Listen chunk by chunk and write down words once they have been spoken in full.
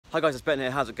Hi guys, it's Ben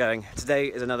here, how's it going? Today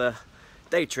is another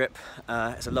day trip.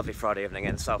 It's a lovely Friday evening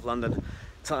in South London.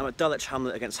 Tonight I'm at Dulwich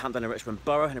Hamlet against Hampton and Richmond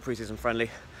Borough in a pre-season friendly.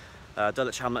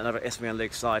 Dulwich Hamlet, another Isthmian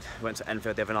League side. We went to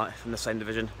Enfield the other night from the same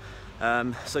division.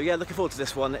 So yeah, looking forward to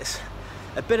this one. It's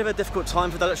a bit of a difficult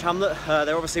time for Dulwich Hamlet.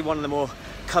 They're obviously one of the more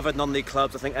covered non-league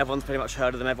clubs. I think everyone's pretty much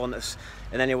heard of them. Everyone that's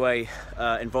in any way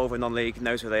involved with non-league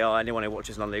knows who they are. Anyone who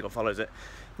watches non-league or follows it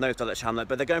knows Dulwich Hamlet.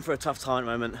 But they're going through a tough time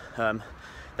at the moment.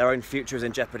 Their own future is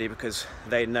in jeopardy because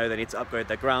they know they need to upgrade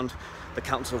their ground. The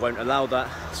council won't allow that.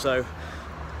 So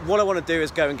what I want to do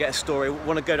is go and get a story. I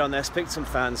want to go down there, speak to some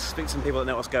fans, speak to some people that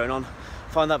know what's going on,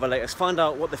 find out the latest, find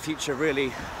out what the future really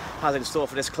has in store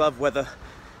for this club, whether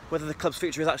the club's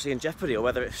future is actually in jeopardy or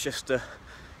whether it's just a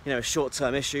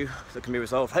short-term issue that can be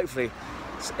resolved. Hopefully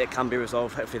it can be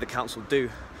resolved. Hopefully the council do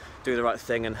the right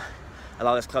thing and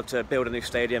allow this club to build a new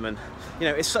stadium. And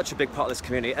it's such a big part of this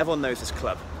community. Everyone knows this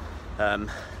club.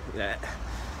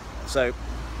 So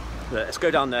let's go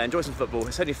down there, enjoy some football.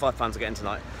 It's only 5 fans are getting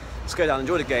tonight. Let's go down,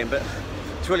 enjoy the game, but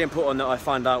it's really important that I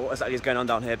find out what exactly is going on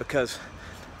down here because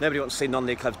nobody wants to see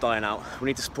non-league clubs dying out. We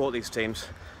need to support these teams.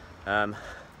 Let's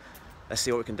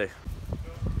see what we can do.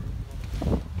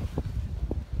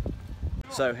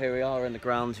 So here we are in the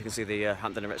ground. You can see the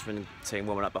Hampton and Richmond team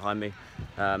warming up behind me.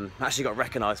 Actually got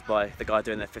recognised by the guy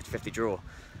doing their 50-50 draw.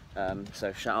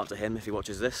 So shout out to him if he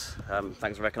watches this.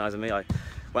 Thanks for recognising me. I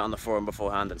went on the forum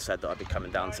beforehand and said that I'd be coming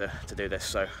down to do this,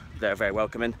 so they're very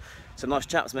welcoming. Some nice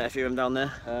chaps, met a few of them down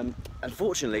there.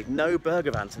 Unfortunately, no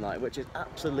burger van tonight, which is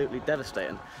absolutely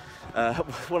devastating.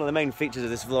 One of the main features of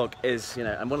this vlog is,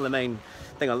 and one of the main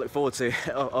things I look forward to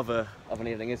of an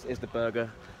evening is the burger.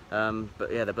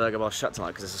 But yeah, the burger bar's shut tonight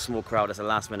because it's a small crowd. It's a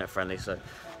last-minute friendly, so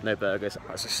no burgers.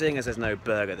 Right, so seeing as there's no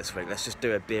burger this week, let's just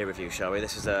do a beer review, shall we?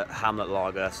 This is a Hamlet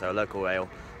lager, so a local ale,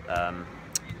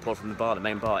 poured from the bar. The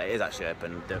main bar, it is actually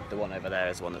open. The one over there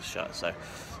is the one that's shut, so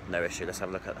no issue. Let's have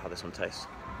a look at how this one tastes.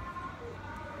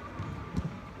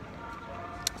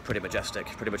 Pretty majestic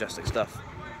stuff.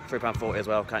 £3.40 as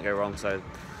well, can't go wrong. So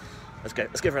let's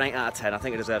give it an 8 out of 10. I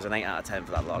think it deserves an 8 out of 10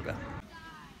 for that lager.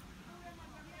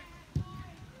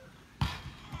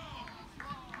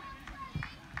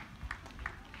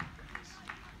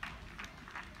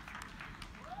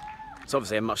 It's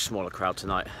obviously a much smaller crowd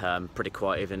tonight, pretty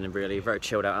quiet even, and really very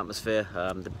chilled out atmosphere.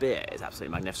 The beer is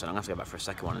absolutely magnificent. I'm going to have to go back for a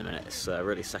second one in a minute. It's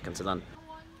really second to none.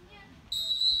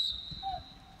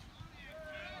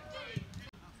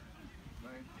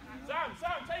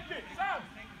 Sam, take it, Sam!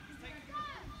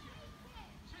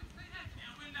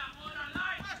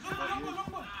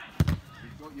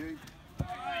 He's got you.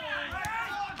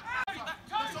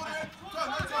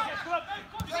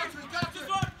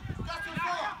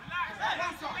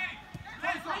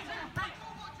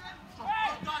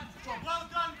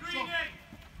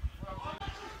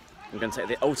 I'm going to take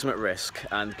the ultimate risk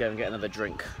and go and get another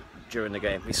drink during the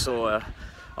game. We saw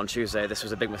on Tuesday this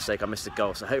was a big mistake. I missed a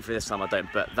goal, so hopefully this time I don't.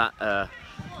 But that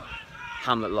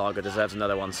Hamlet lager deserves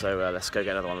another one, so let's go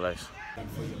get another one of those.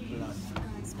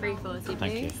 It's 340, please.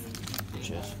 Thank you.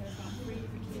 Cheers.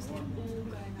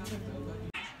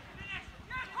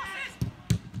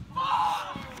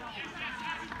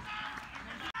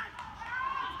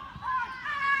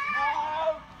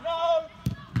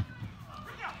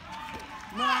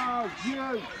 No,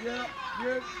 you.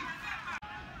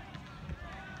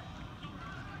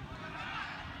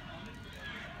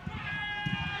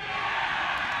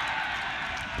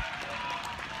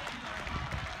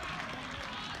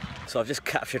 So I've just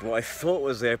captured what I thought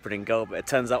was the opening goal, but it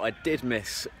turns out I did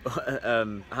miss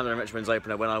Hampton and Richmond's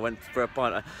opener when I went for a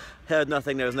pint. I heard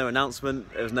nothing, there was no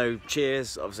announcement, there was no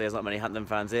cheers. Obviously there's not many Hampton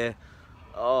fans here.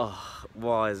 Oh,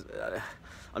 why is...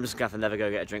 I'm just going to have to never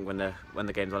go get a drink when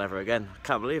the game's on ever again. I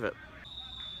can't believe it.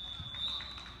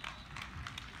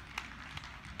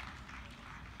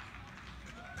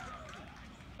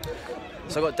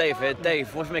 So I've got Dave here.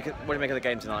 Dave, what do you make of the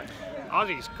game tonight? I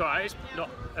think it's not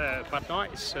a bad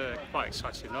night. It's quite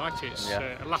exciting night. It's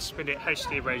a last-minute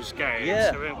hastily arranged game,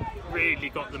 so we haven't really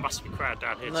got the massive crowd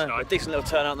down here tonight. A decent little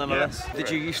turnout nonetheless. Yeah. Did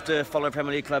you used to follow a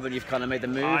Premier League club and you've kind of made the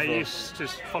move? I used to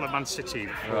follow Man City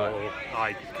before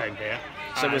I came here.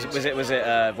 So was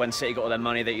it when City got all their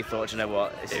money that you thought, you know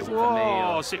what, this isn't for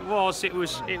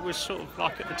me? It was sort of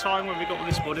like at the time when we got all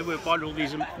this money, we were buying all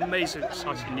these amazing,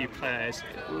 exciting new players.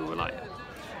 We were like,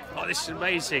 oh, this is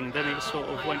amazing. Then it sort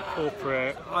of went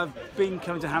corporate. I've been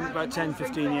coming to Hamlet about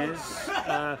 10-15 years.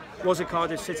 Was a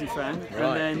Cardiff City fan,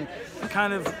 and then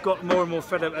kind of got more and more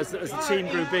fed up as the team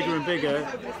grew bigger and bigger.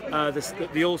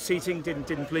 The all seating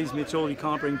didn't please me at all. You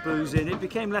can't bring booze in. It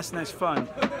became less and less fun.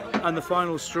 And the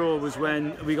final straw was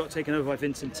when we got taken over by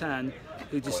Vincent Tan,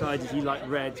 who decided he liked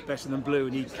red better than blue,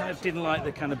 and he kind of didn't like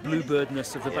the kind of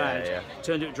bluebirdness of the badge.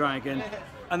 Turned it dragon,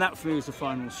 and that for me was the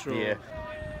final straw. Yeah.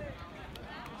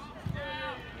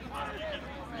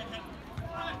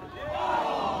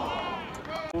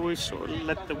 We sort of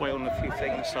led the way on a few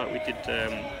things, like we did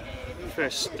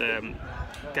first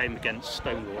game against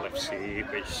Stonewall FC,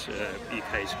 which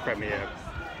UK's premier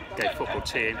gay football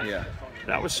team. Yeah.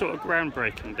 That was sort of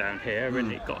groundbreaking down here,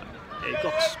 and it got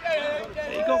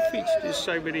featured in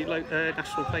so many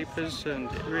national papers, and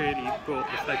it really brought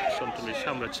the focus on Dulwich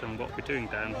Hamlet and what we're doing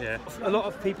down here. A lot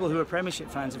of people who are Premiership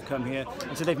fans have come here,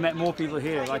 and so they've met more people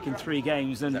here, like in 3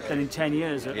 games, than in 10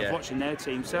 years of watching their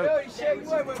team. So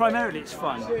primarily it's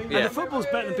fun, and the football's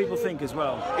better than people think as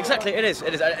well. Exactly, it is.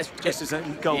 It is. It's just as a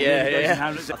goal.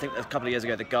 I think a couple of years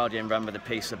ago, the Guardian ran with a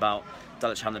piece about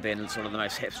Dulwich Hamlet being sort of the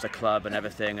most hipster club and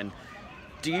everything. And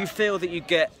do you feel that you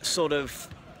get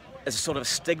there's a sort of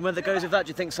stigma that goes with that?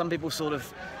 Do you think some people sort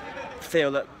of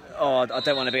feel that, oh, I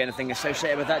don't want to be anything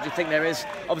associated with that? Do you think there is?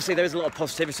 Obviously, there is a lot of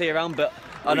positivity around, but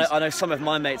I know some of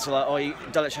my mates are like, oh,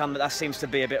 Dulwich Hamlet, that seems to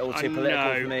be a bit all too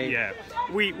political for me. Yeah,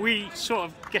 we sort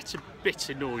of get a bit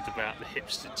annoyed about the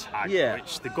hipster tag,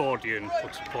 which the Guardian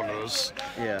put upon us.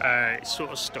 Yeah. It's sort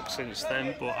of stuck since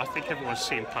then, but I think everyone's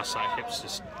seeing past that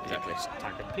hipster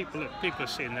tag. And people are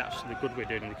seeing actually the good we're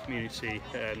doing in the community,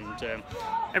 and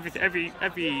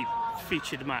every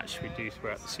featured match we do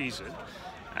throughout the season.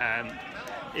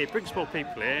 It brings more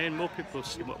people in, more people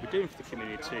see what we're doing for the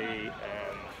community.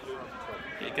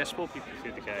 It gets more people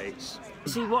through the gates.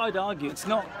 See, what I'd argue, it's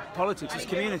not politics, it's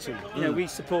community. You know, we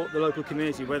support the local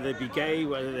community, whether they be gay,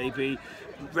 whether they be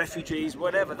refugees,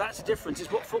 whatever. That's the difference.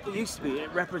 It's what football used to be.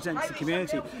 It represents the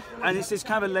community. And it's this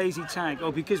kind of a lazy tag,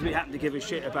 because we happen to give a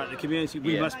shit about the community,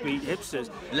 we must be hipsters.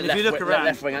 And if you look around,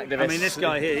 left-wing activists. I mean, this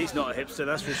guy here, he's not a hipster,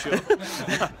 that's for sure.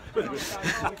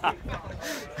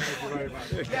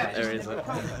 There is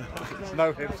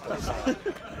No hipsters.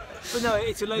 But no,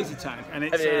 it's a lazy tag, and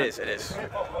it's, it is.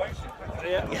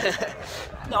 Yeah.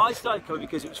 No, I started coming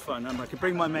because it was fun. I could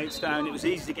bring my mates down. It was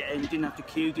easy to get in. You didn't have to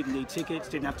queue. Didn't need tickets.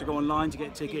 Didn't have to go online to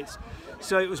get tickets.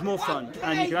 So it was more fun,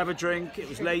 and you could have a drink. It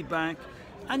was laid back.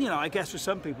 And, I guess for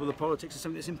some people the politics is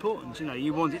something that's important.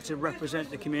 You want it to represent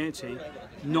the community,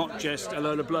 not just a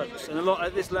load of blokes. And a lot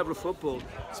at this level of football,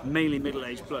 it's mainly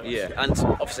middle-aged blokes. Yeah, and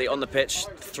obviously on the pitch,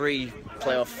 3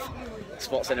 playoff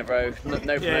spots in a row,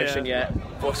 no promotion yet.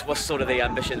 What's sort of the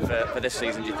ambition for this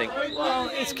season, do you think? Well,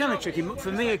 it's kind of tricky.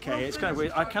 For me, it's kind of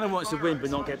weird. I kind of want us to win but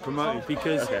not get promoted,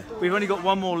 because we've only got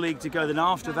 1 more league to go. Then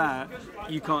after that,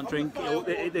 you can't drink. I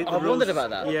wondered about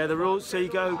that. Yeah, the rules. So you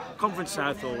go Conference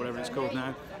South or whatever it's called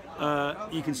now.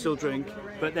 You can still drink,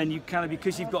 but then you kind of,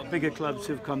 because you've got bigger clubs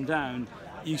who've come down,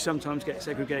 you sometimes get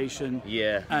segregation.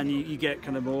 Yeah. And you get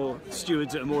kind of more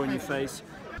stewards that are more in your face.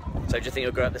 So do you think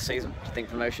you'll grow up this season? Do you think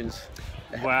promotions?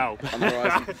 Wow. On the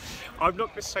horizon? I'm not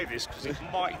going to say this because it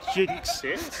might jinx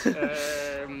it.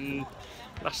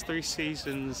 Last 3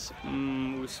 seasons,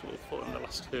 we sort of fought in the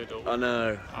last hurdle. I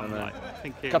know.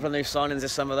 A couple of new signings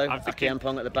this summer though. Aki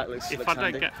Ampong at the back looks If I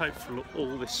handy. don't get hopeful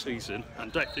all this season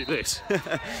and don't do this,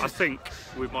 I think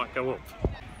we might go up.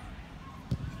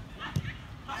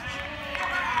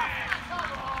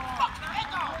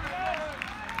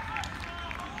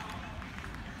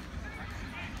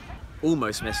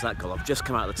 Almost missed that goal. I've just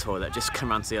come out of the toilet, just come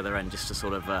around to the other end just to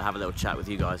sort of have a little chat with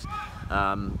you guys.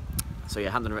 So yeah,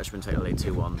 Hampton and Richmond take the lead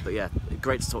 2-1. But yeah,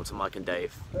 great to talk to Mike and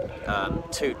Dave.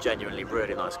 2 genuinely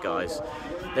really nice guys.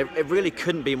 It really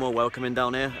couldn't be more welcoming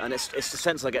down here, and it's the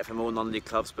sense I get from all non-league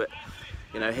clubs. But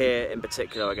here in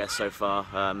particular, I guess so far,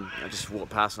 I just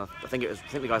walked past, and I think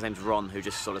the guy's name's Ron, who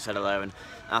just sort of said hello, and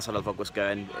asked how the vlog was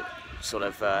going. It sort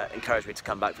of encouraged me to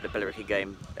come back for the Billericay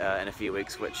game in a few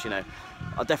weeks, which I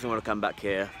definitely want to come back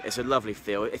here. It's a lovely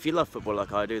feel. If you love football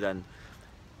like I do, then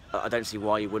I don't see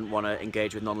why you wouldn't want to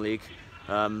engage with non-league.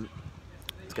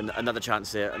 Another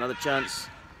chance here, another chance.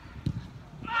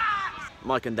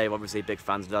 Mike and Dave obviously big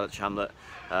fans of Dulwich Hamlet.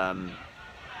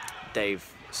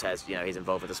 Dave says he's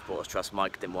involved with the Supporters Trust.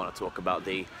 Mike didn't want to talk about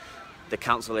the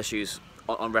council issues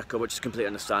on record, which is completely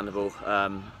understandable.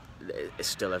 It's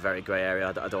still a very grey area.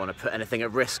 I don't want to put anything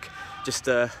at risk just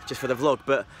for the vlog.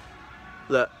 But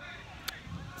look,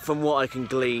 from what I can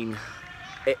glean,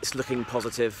 it's looking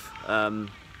positive.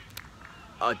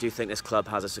 I do think this club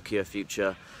has a secure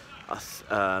future,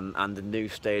 and the new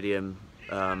stadium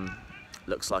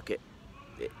looks like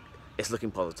it's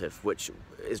looking positive, which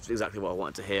is exactly what I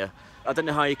wanted to hear. I don't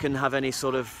know how you can have any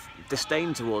sort of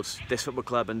disdain towards this football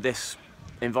club and this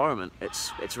environment.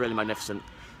 It's really magnificent.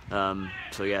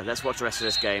 So yeah, let's watch the rest of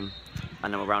this game,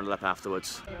 and then we'll round it up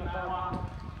afterwards.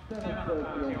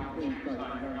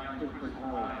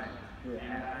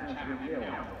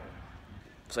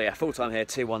 So yeah, full time here,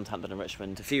 2-1 to Hampton and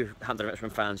Richmond. A few Hampton and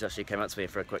Richmond fans actually came out to me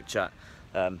for a quick chat.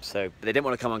 So they didn't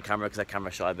want to come on camera because they're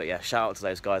camera shy, but yeah, shout out to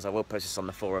those guys. I will post this on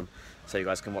the forum so you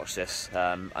guys can watch this,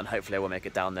 and hopefully I will make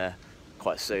it down there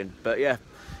quite soon. But yeah,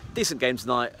 decent game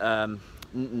tonight.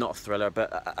 Not a thriller,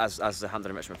 but as the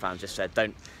Hampton and Richmond fans just said,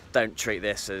 don't treat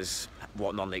this as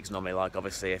what non-league's normally like.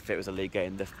 Obviously, if it was a league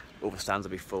game, all the stands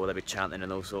would be full, they'd be chanting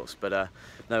and all sorts. But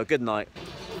no, a good night.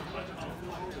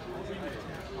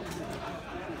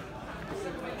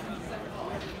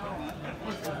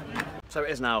 So it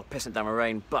is now pissing down with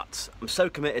rain, but I'm so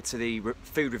committed to the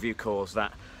food review cause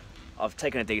that I've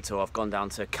taken a detour. I've gone down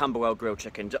to Camberwell Grilled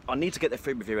Chicken. I need to get the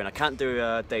food review in. I can't do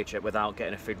a day trip without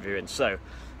getting a food review in. So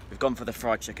we've gone for the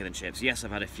fried chicken and chips. Yes,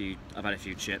 I've had a few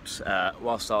chips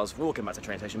whilst I was walking back to the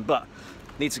train station, but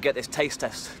need to get this taste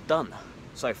test done.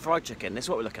 So fried chicken, this is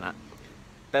what we're looking at.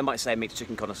 Ben might say meat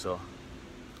chicken connoisseur.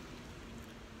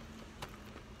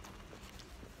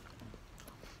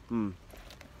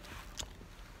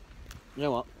 You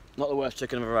know what? Not the worst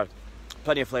chicken I've ever had.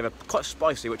 Plenty of flavour, quite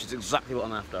spicy, which is exactly what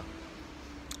I'm after.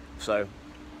 So,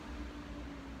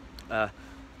 what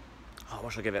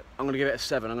should I give it? I'm going to give it a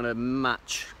 7. I'm going to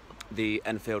match the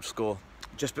Enfield score.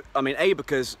 A,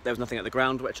 because there was nothing at the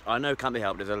ground, which I know can't be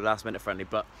helped. It's a last minute friendly,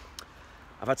 but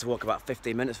I've had to walk about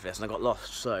 15 minutes for this and I got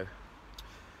lost. So,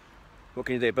 what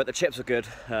can you do? But the chips are good,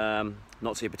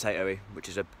 not too potatoey, which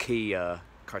is a key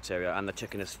criteria, and the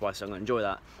chicken is spicy. I'm going to enjoy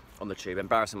that on the tube,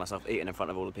 embarrassing myself eating in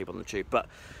front of all the people on the tube, but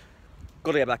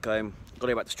got to get back home, got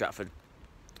to get back to Stratford.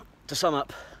 To sum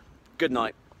up, good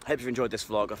night. Hope you've enjoyed this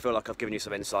vlog. I feel like I've given you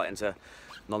some insight into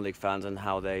non-league fans and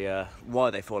how they, why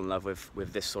they fall in love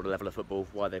with this sort of level of football,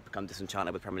 why they become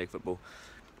disenchanted with Premier League football.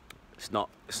 It's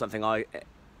not something I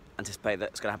anticipate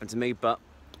that's going to happen to me, but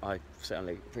I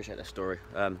certainly appreciate their story.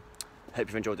 Hope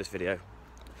you've enjoyed this video.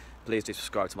 Please do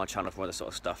subscribe to my channel for more of this sort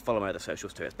of stuff. Follow my other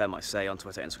socials too. It's Ben Might Say on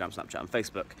Twitter, Instagram, Snapchat and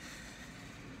Facebook.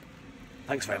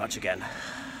 Thanks very much again.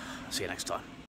 See you next time.